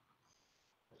something.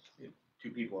 2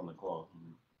 people on the call.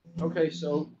 Okay,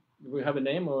 so Do we have a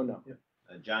name or no?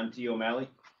 John T. O'Malley,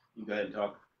 you can go ahead and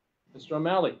talk. Mr.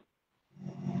 O'Malley?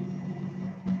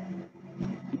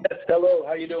 Yes, hello,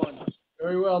 how you doing?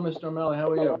 Very well, Mr. O'Malley. How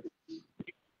are you?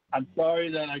 I'm sorry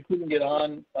that I couldn't get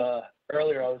on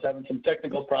earlier. I was having some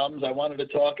technical problems. I wanted to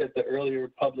talk at the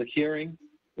earlier public hearing,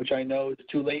 which I know is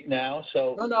too late now,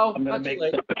 so No, I'm going not to too make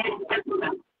late.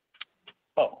 some...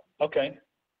 Oh, okay.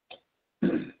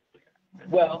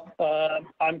 Well,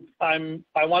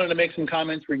 I wanted to make some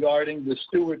comments regarding the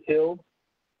Stewart Hill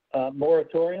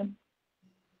moratorium.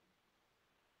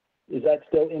 Is that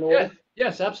still in order?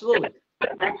 Yes, absolutely.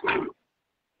 All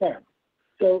right.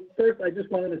 So first, I just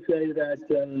wanted to say that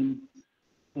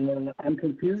I'm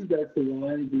confused as to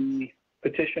why the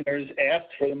petitioners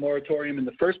asked for the moratorium in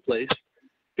the first place,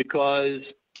 because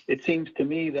it seems to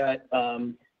me that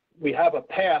we have a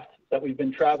path that we've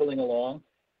been traveling along.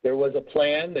 There was a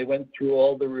plan. They went through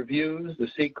all the reviews, the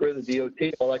SECRA, the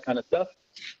DOT, all that kind of stuff.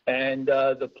 And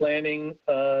the planning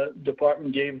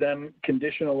department gave them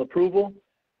conditional approval.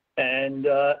 And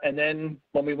then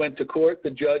when we went to court,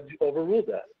 the judge overruled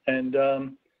that. And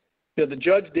the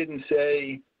judge didn't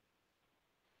say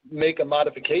make a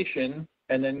modification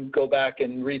and then go back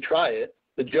and retry it.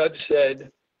 The judge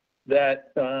said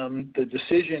that the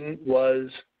decision was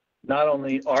not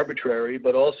only arbitrary,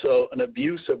 but also an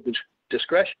abuse of the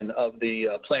discretion of the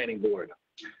planning board.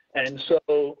 And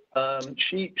so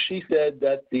she said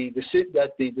that the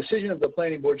decision of the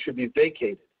planning board should be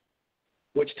vacated,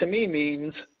 which to me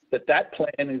means that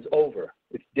plan is over.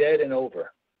 It's dead and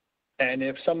over. And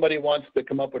if somebody wants to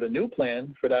come up with a new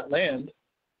plan for that land,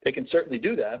 they can certainly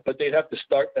do that, but they'd have to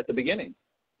start at the beginning.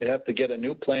 They'd have to get a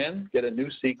new plan, get a new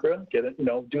SECRA,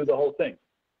 do the whole thing.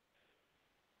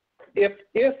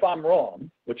 If I'm wrong,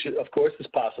 which of course is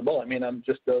possible, I mean, I'm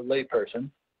just a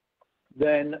layperson,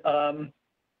 then,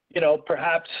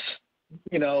 perhaps,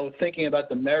 thinking about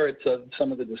the merits of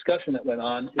some of the discussion that went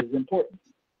on is important.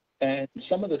 And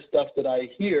some of the stuff that I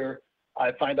hear,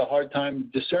 I find a hard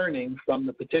time discerning from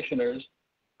the petitioners,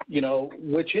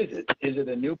 which is it? Is it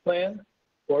a new plan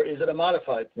or is it a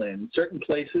modified plan? In certain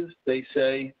places, they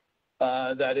say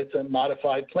that it's a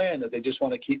modified plan, that they just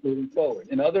want to keep moving forward.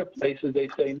 In other places, they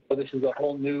say, no, this is a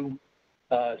whole new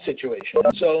situation.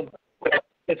 So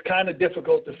it's kind of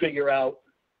difficult to figure out,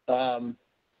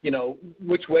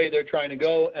 which way they're trying to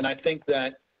go. And I think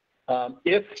that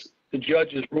if the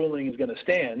judge's ruling is going to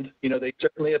stand, they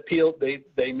certainly appealed.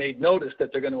 They made notice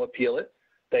that they're going to appeal it.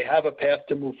 They have a path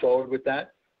to move forward with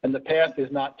that. And the path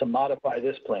is not to modify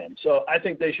this plan. So I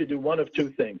think they should do one of two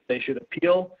things. They should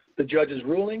appeal the judge's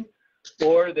ruling,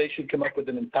 or they should come up with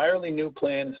an entirely new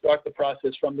plan and start the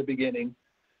process from the beginning.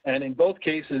 And in both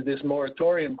cases, this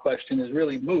moratorium question is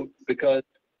really moot because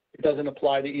it doesn't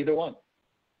apply to either one.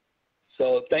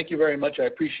 So thank you very much. I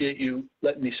appreciate you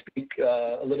letting me speak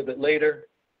a little bit later.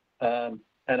 And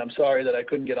I'm sorry that I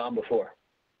couldn't get on before.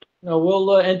 No,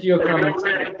 we'll enter your comments.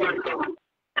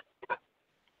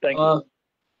 Thank you.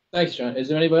 Thanks, John. Is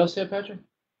there anybody else here, Patrick?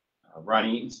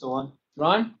 Ronnie Eaton still on?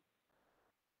 Ron?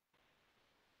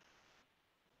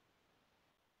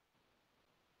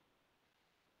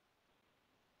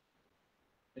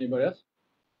 Anybody else?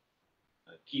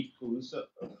 Keith Palusa.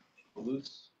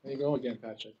 There you go again,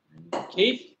 Patrick.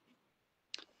 Keith?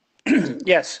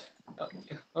 Yes.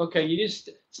 Okay, you just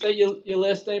state your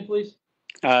last name, please.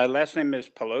 Last name is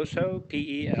Peloso,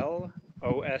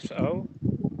 Peloso.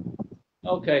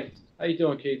 Okay, how you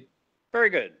doing, Keith? Very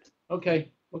good.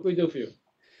 Okay, what can we do for you?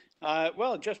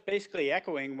 Well, just basically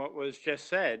echoing what was just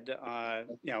said. I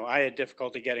had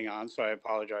difficulty getting on, so I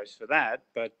apologize for that.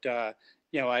 But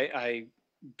I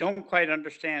don't quite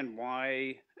understand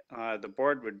why the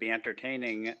board would be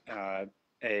entertaining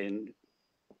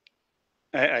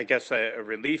I guess a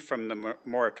relief from the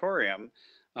moratorium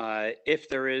if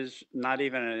there is not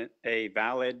even a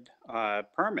valid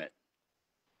permit.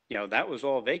 That was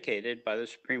all vacated by the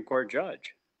Supreme Court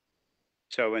judge.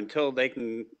 So until they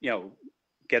can,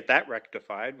 get that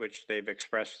rectified, which they've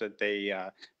expressed that they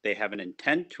have an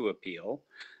intent to appeal,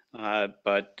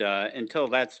 but until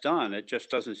that's done, it just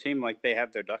doesn't seem like they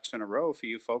have their ducks in a row for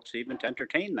you folks even to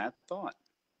entertain that thought.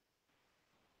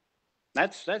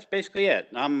 That's basically it.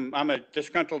 I'm a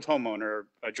disgruntled homeowner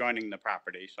adjoining the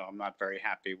property, so I'm not very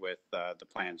happy with the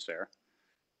plans there.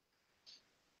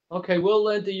 Okay, we'll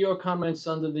enter your comments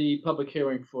under the public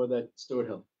hearing for that Stewart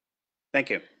Hill. Thank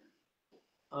you.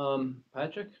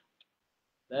 Patrick,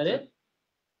 that it?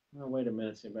 Oh, wait a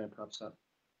minute, see if that pops up.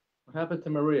 What happened to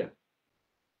Maria?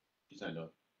 She signed on.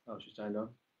 Oh, she signed on?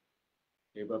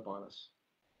 Gave up on us.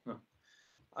 Huh.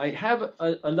 I have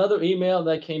another email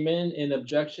that came in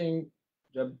objecting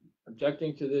to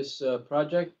this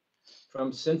project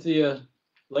from Cynthia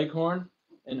Lakehorn,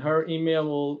 and her email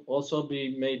will also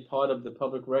be made part of the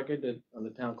public record on the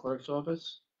town clerk's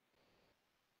office.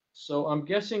 So I'm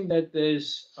guessing that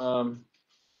there's no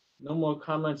more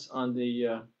comments on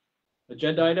the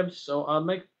agenda items. So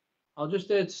I'll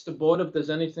just ask the board if there's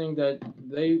anything that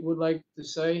they would like to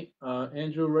say.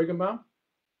 Andrew Riggenbaum?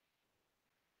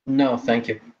 No, thank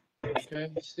you.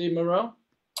 Okay. Steve Moreau?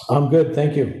 I'm good,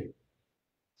 thank you.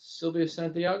 Sylvia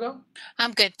Santiago?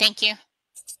 I'm good, thank you.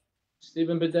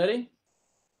 Stephen Bedetti?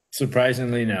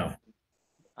 Surprisingly, no.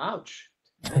 Ouch.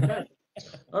 Okay.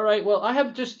 All right. Well, I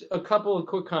have just a couple of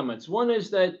quick comments. One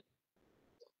is that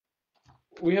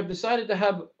we have decided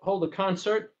to hold a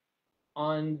concert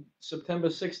on September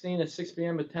 16 at 6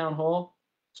 p.m. at Town Hall.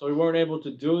 So we weren't able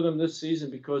to do them this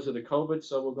season because of the COVID.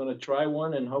 So we're going to try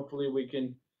one, and hopefully we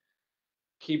can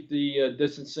keep the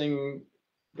distancing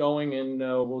going. And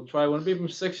we'll try one. It'll be from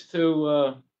 6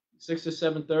 to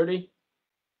 7:30.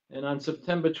 And on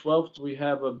September 12th, we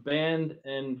have a band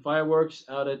and fireworks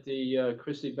out at the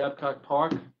Christie Babcock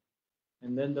Park.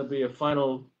 And then there'll be a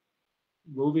final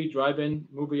drive-in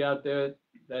movie out there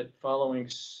that following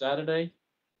Saturday.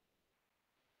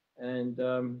 And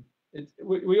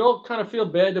we all kind of feel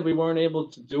bad that we weren't able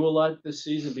to do a lot this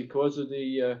season because of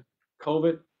the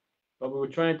COVID, but we were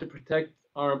trying to protect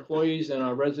our employees and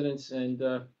our residents, and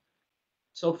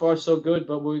so far so good,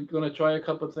 but we're going to try a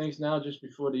couple of things now just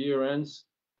before the year ends.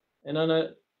 And on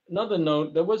another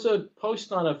note, there was a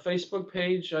post on a Facebook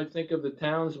page, I think, of the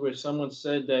towns where someone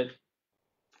said that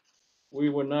we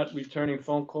were not returning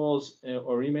phone calls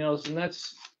or emails, and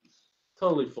that's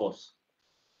totally false.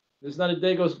 There's not a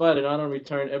day goes by that I don't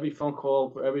return every phone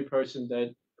call for every person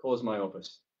that calls my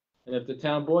office. And if the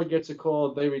town board gets a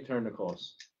call, they return the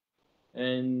calls.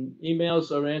 And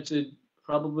emails are answered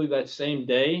probably that same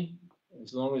day,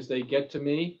 as long as they get to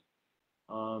me.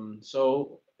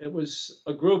 So it was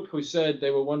a group who said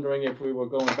they were wondering if we were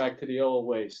going back to the old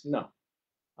ways. No,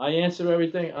 I answer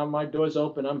everything. My door's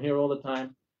open. I'm here all the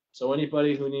time. So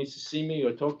anybody who needs to see me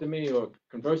or talk to me or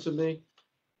converse with me,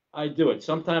 I do it.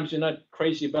 Sometimes you're not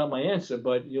crazy about my answer,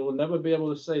 but you'll never be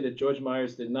able to say that George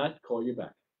Myers did not call you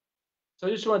back. So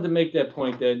I just wanted to make that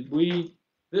point that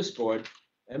this board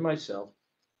and myself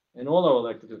and all our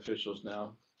elected officials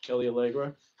now, Kelly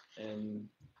Allegra and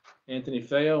Anthony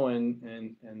Feo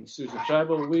and Susan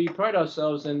Scheibel, we pride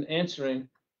ourselves in answering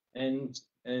and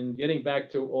getting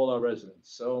back to all our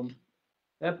residents. So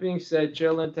that being said,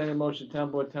 Chair will entertain a motion,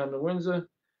 Town Board, Town of Windsor,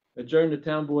 adjourn the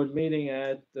Town Board meeting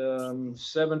at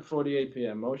 7:48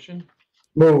 p.m. Motion?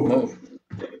 Move.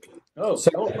 Oh,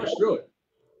 don't push through it.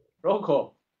 Roll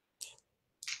call.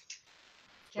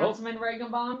 Councilman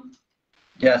Regenbaum,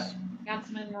 Yes.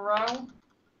 Councilman Moreau,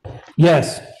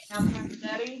 Yes. Councilman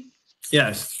Benetti,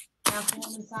 Yes.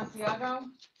 Councilwoman Santiago,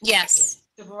 Yes.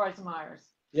 Supervisor Myers.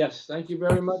 Yes, thank you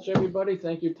very much, everybody.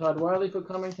 Thank you, Todd Wiley, for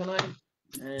coming tonight,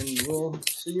 and we'll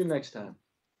see you next time.